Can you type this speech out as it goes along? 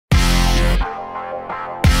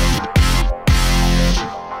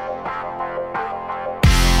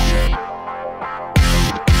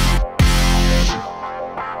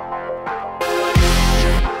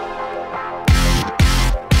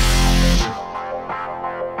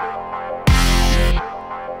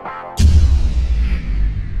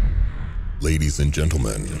Ladies and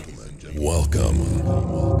gentlemen, welcome.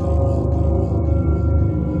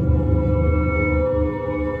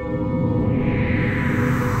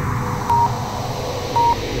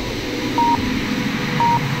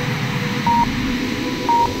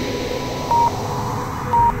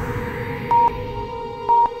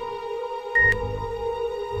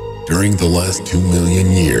 During the last 2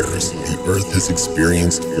 million years, the Earth has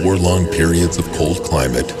experienced 4 long periods of cold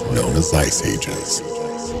climate known as ice ages.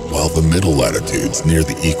 While the middle latitudes near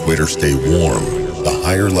the equator stay warm, the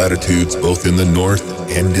higher latitudes both in the north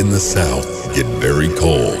and in the south get very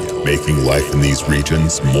cold, making life in these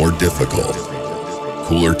regions more difficult.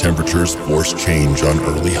 Cooler temperatures forced change on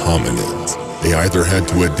early hominids. They either had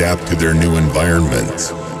to adapt to their new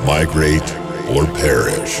environments, migrate, or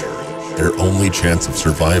perish. Their only chance of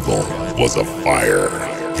survival was a fire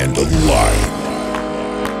and a light.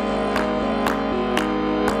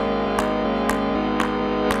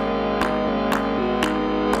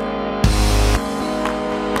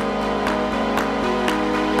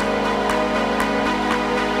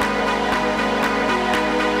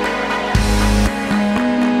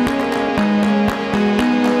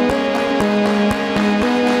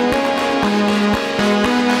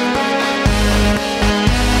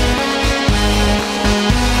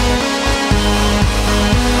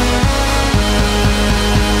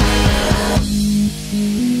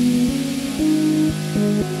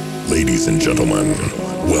 Ladies and gentlemen,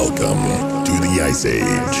 welcome to the Ice Age.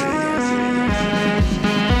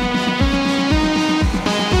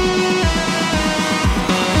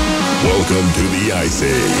 Welcome to the Ice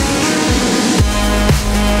Age.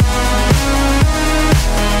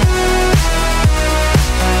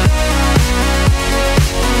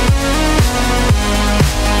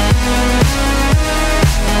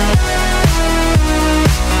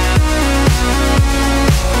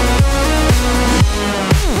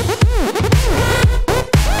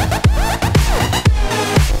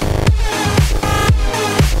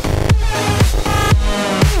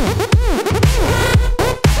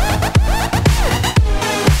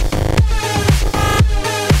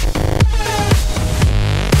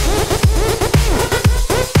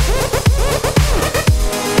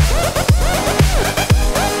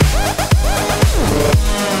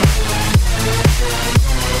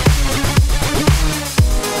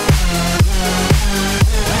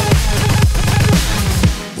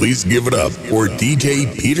 Please give it up for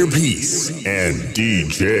DJ Peter Peace and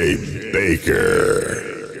DJ Baker.